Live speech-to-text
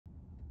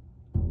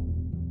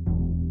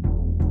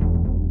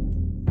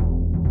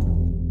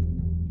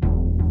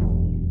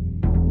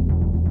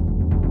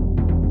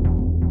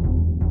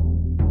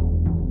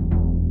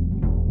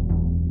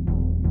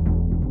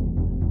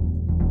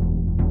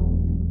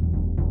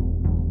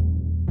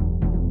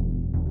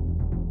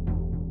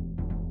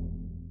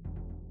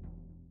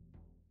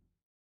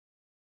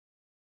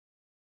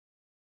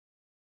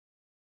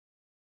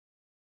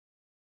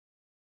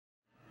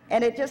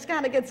And it just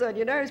kind of gets on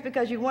your nerves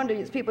because you wonder,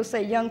 people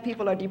say young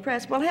people are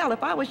depressed. Well, hell,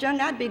 if I was young,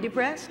 I'd be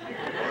depressed.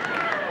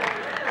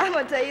 I'm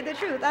going to tell you the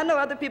truth. I know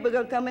other people are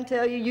going to come and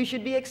tell you you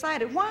should be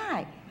excited.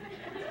 Why?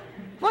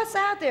 What's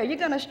out there? You're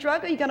going to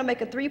struggle, you're going to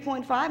make a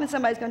 3.5, and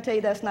somebody's going to tell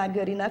you that's not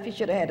good enough. You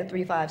should have had a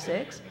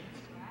 3.56.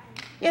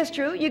 Yes,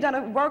 true. You're going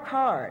to work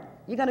hard.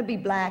 You're going to be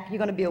black. You're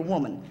going to be a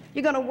woman.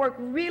 You're going to work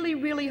really,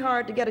 really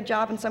hard to get a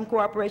job in some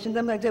corporation.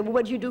 Then they're going to say, well,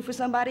 what did you do for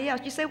somebody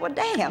else? You say, well,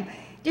 damn.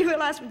 Do you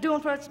realize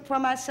doing for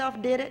myself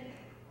did it?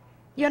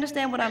 You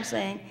understand what I'm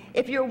saying?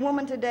 If you're a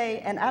woman today,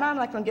 and I'm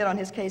not going to get on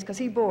his case because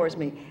he bores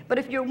me, but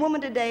if you're a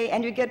woman today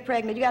and you get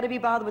pregnant, you got to be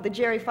bothered with the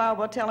Jerry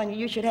Falwell telling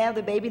you should have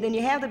the baby. Then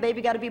you have the baby,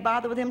 you got to be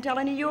bothered with him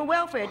telling you you're a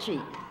welfare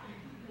cheat.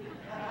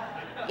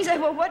 You say,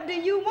 well, what do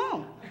you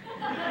want?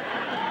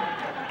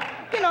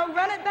 You know,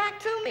 run it back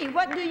to me.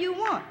 What do you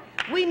want?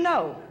 We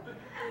know.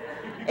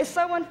 It's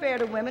so unfair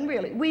to women,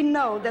 really. We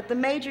know that the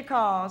major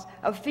cause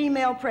of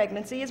female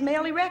pregnancy is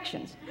male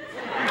erections.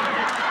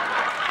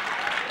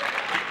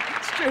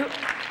 It's true.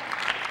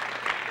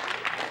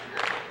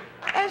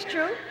 That's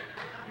true.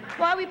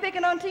 Why are we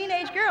picking on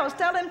teenage girls?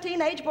 Tell them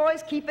teenage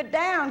boys, keep it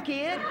down,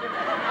 kid.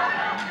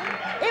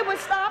 It would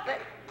stop it.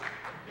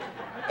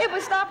 It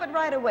would stop it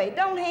right away.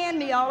 Don't hand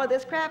me all of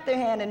this crap they're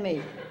handing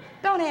me.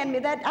 Don't hand me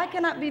that. I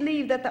cannot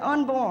believe that the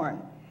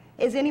unborn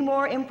is any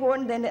more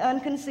important than the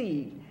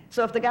unconceived.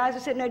 So if the guys are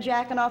sitting there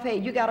jacking off, hey,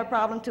 you got a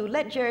problem too,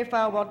 let Jerry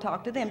Falwell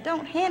talk to them.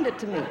 Don't hand it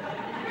to me.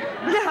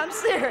 No, I'm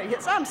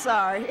serious. I'm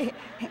sorry.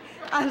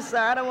 I'm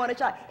sorry. I don't want to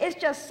try. It's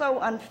just so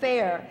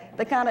unfair,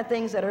 the kind of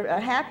things that are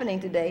happening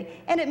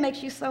today, and it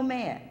makes you so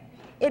mad.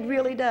 It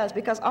really does,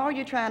 because all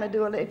you're trying to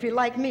do, if you're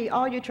like me,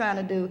 all you're trying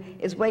to do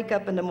is wake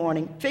up in the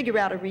morning, figure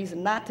out a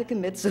reason not to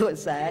commit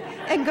suicide,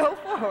 and go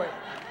for it.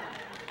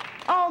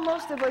 All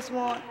most of us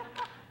want,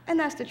 and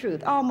that's the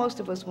truth, all most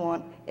of us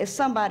want is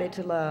somebody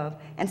to love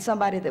and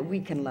somebody that we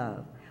can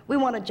love. We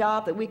want a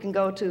job that we can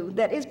go to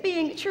that is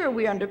being, sure,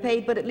 we're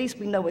underpaid, but at least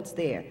we know it's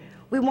there.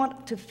 We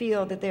want to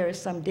feel that there is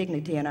some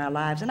dignity in our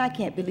lives, and I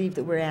can't believe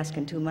that we're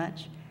asking too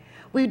much.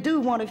 We do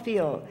want to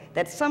feel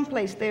that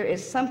someplace there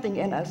is something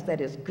in us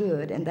that is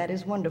good and that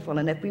is wonderful,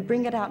 and if we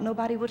bring it out,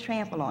 nobody will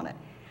trample on it.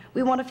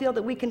 We want to feel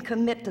that we can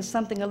commit to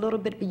something a little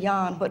bit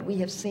beyond what we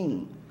have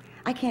seen.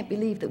 I can't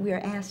believe that we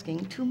are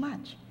asking too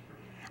much.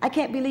 I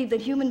can't believe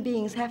that human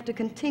beings have to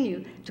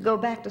continue to go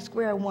back to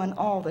square one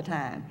all the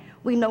time.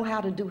 We know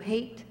how to do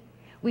hate.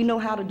 We know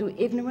how to do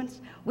ignorance.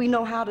 We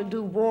know how to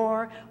do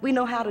war. We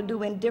know how to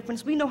do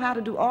indifference. We know how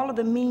to do all of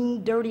the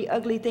mean, dirty,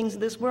 ugly things of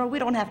this world. We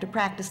don't have to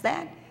practice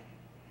that.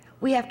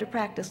 We have to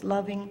practice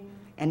loving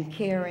and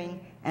caring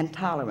and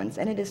tolerance.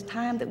 And it is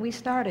time that we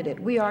started it.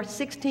 We are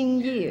 16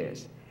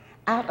 years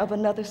out of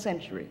another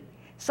century.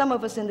 Some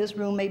of us in this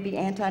room may be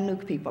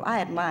anti-nuke people.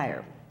 I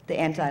admire the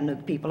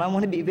anti-nuke people. I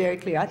want to be very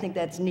clear. I think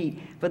that's neat.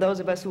 For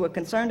those of us who are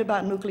concerned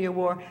about nuclear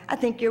war, I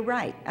think you're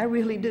right. I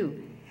really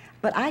do.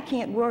 But I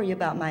can't worry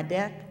about my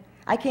death.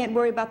 I can't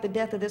worry about the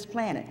death of this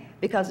planet,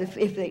 because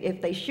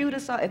if they shoot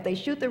us, if they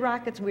shoot the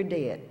rockets, we're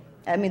dead.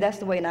 I mean, that's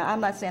the way. Now, I'm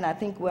not saying I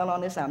think well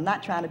on this. I'm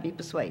not trying to be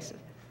persuasive.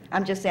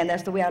 I'm just saying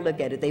that's the way I look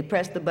at it. They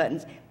press the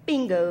buttons,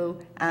 bingo,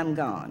 I'm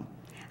gone.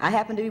 I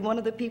happen to be one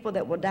of the people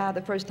that will die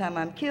the first time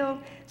I'm killed,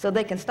 so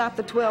they can stop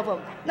the 12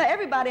 over. Now,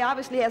 everybody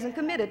obviously hasn't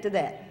committed to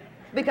that,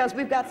 because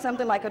we've got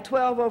something like a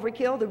 12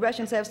 overkill. The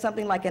Russians have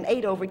something like an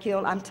 8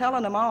 overkill. I'm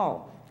telling them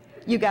all,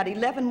 you got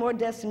 11 more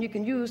deaths than you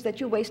can use that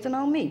you're wasting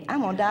on me.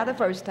 I'm going to die the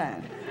first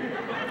time.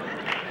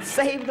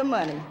 Save the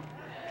money.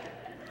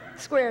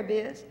 Square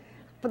biz.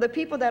 For the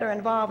people that are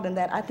involved in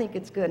that, I think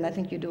it's good, and I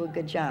think you do a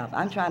good job.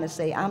 I'm trying to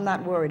say I'm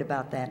not worried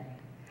about that.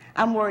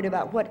 I'm worried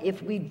about what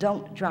if we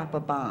don't drop a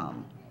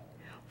bomb?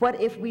 What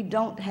if we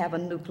don't have a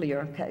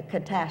nuclear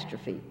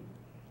catastrophe?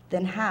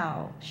 Then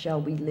how shall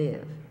we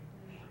live?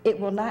 It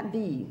will not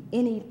be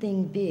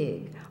anything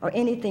big or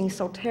anything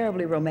so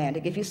terribly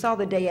romantic. If you saw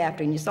The Day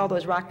After and you saw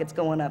those rockets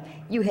going up,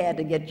 you had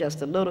to get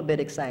just a little bit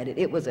excited.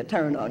 It was a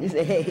turn on. You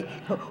say, hey,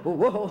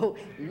 whoa,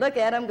 look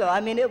at them go. I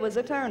mean, it was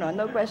a turn on,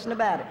 no question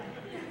about it.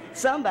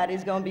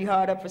 Somebody's going to be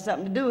hard up for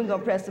something to do and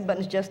going to press the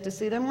buttons just to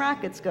see them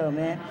rockets go,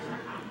 man.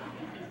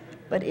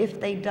 But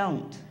if they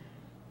don't,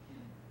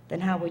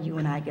 then how will you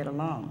and I get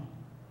along?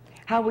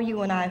 How will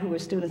you and I, who are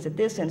students at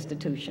this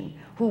institution,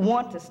 who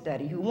want to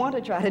study, who want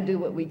to try to do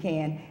what we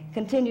can,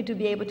 continue to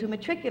be able to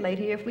matriculate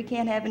here if we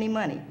can't have any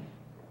money?